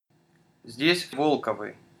Здесь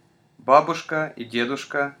Волковы, бабушка и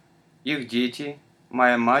дедушка, их дети,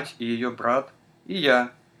 моя мать и ее брат, и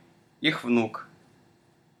я, их внук.